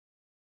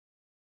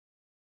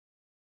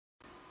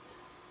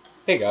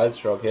Hey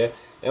guys, Rob here,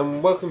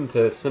 and welcome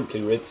to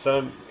Simply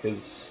Redstone,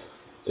 because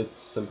it's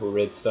simple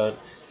redstone,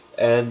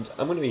 and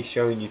I'm going to be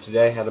showing you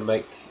today how to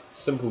make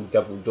simple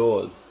double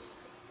doors,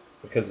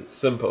 because it's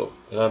simple,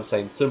 and I'm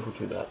saying simple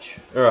too much.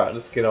 Alright,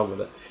 let's get on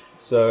with it.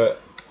 So,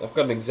 I've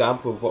got an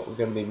example of what we're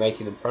going to be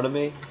making in front of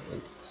me.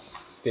 Let's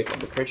step on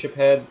the pressure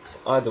pads.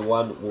 Either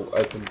one will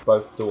open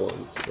both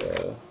doors.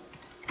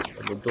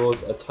 And the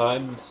doors are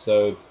timed,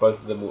 so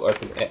both of them will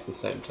open at the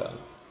same time.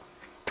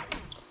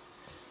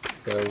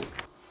 So,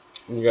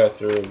 we go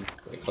through and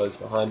they close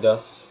behind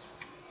us.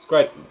 It's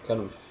great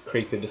kind of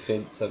creeper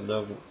defense. I don't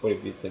know,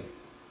 whatever you think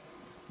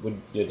would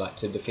you like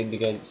to defend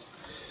against.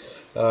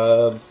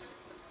 And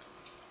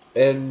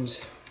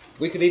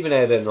we could even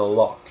add in a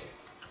lock,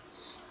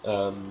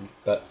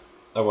 but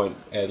I won't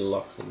add a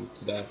lock in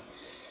today.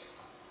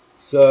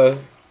 So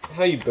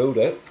how you build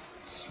it,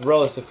 it's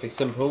relatively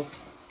simple.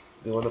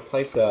 You want to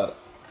place out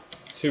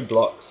 2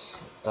 blocks,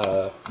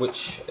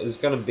 which is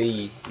going to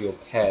be your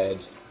pad,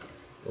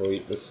 or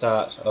the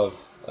start of,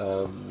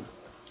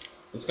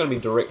 it's going to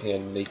be directly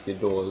underneath your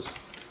doors.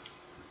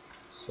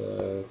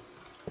 So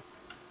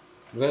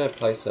I'm going to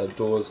place our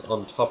doors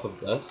on top of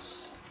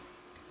this.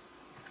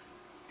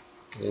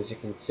 And as you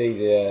can see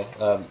there,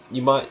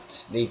 you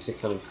might need to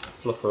kind of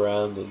flip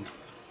around and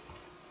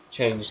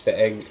change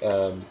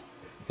the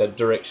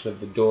direction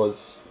of the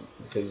doors,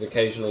 because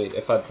occasionally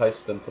if I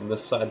placed them from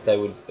this side they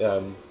would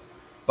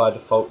by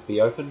default be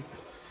open,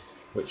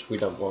 which we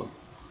don't want.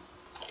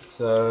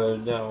 So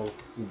now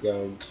we're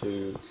going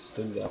to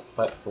extend our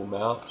platform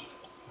out,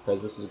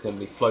 because this is going to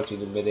be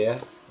floating in midair,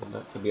 and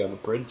that could be on a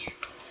bridge.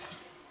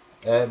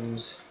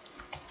 And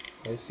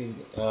placing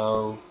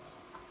our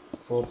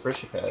 4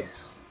 pressure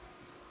pads.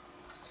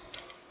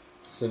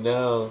 So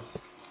now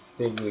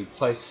then we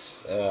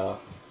place our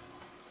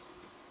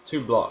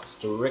 2 blocks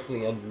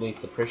directly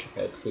underneath the pressure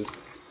pads, because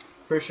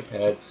pressure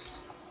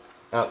pads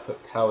output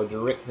power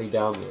directly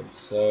downwards.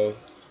 So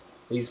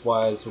these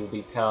wires will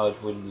be powered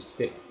when you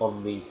step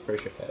on these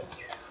pressure pads.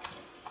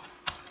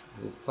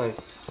 We'll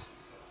place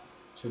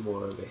 2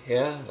 more over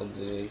here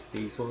underneath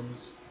these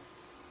ones,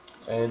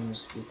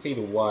 and we'll feed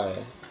a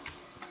wire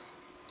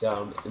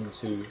down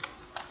into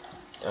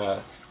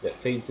that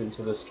feeds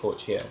into this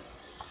torch here.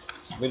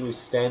 So when we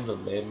stand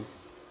on them,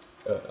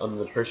 on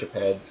the pressure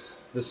pads,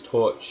 this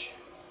torch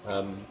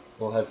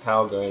will have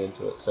power going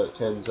into it, so it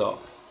turns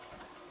off,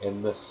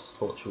 and this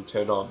torch will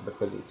turn on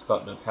because it's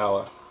got no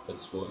power.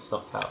 It's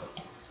not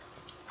powered.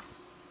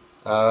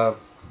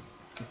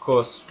 Of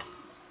course,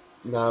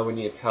 now we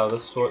need to power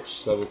this torch,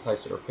 so we'll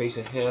place a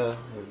repeater here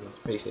and a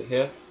repeater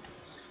here.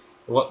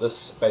 And what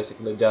this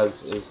basically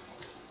does is,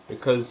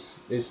 because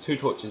there's 2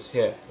 torches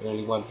here and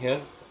only 1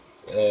 here,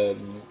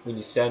 when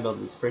you stand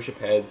on these pressure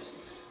pads,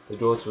 the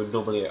doors would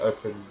normally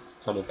open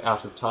kind of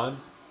out of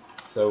time.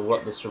 So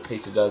what this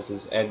repeater does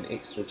is add an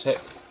extra tick.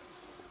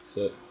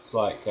 So it's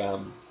like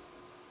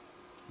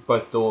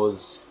both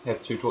doors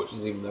have 2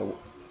 torches, even though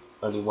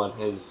only one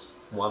has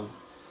 1.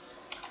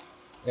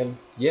 And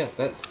yeah,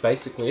 that's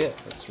basically it.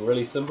 It's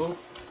really simple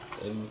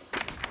and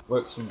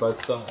works from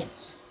both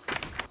sides.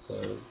 So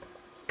there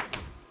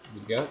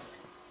you go.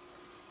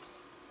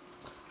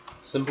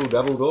 Simple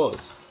double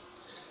doors.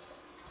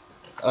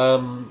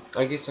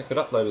 I guess I could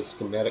upload a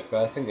schematic,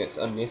 but I think that's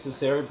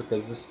unnecessary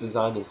because this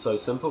design is so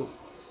simple.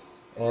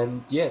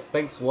 And yeah,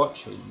 thanks for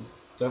watching.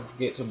 Don't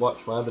forget to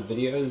watch my other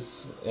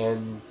videos,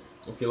 and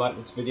if you like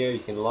this video you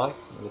can like,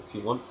 and if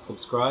you want to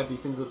subscribe you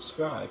can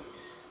subscribe.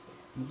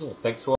 Yeah, thanks for watching.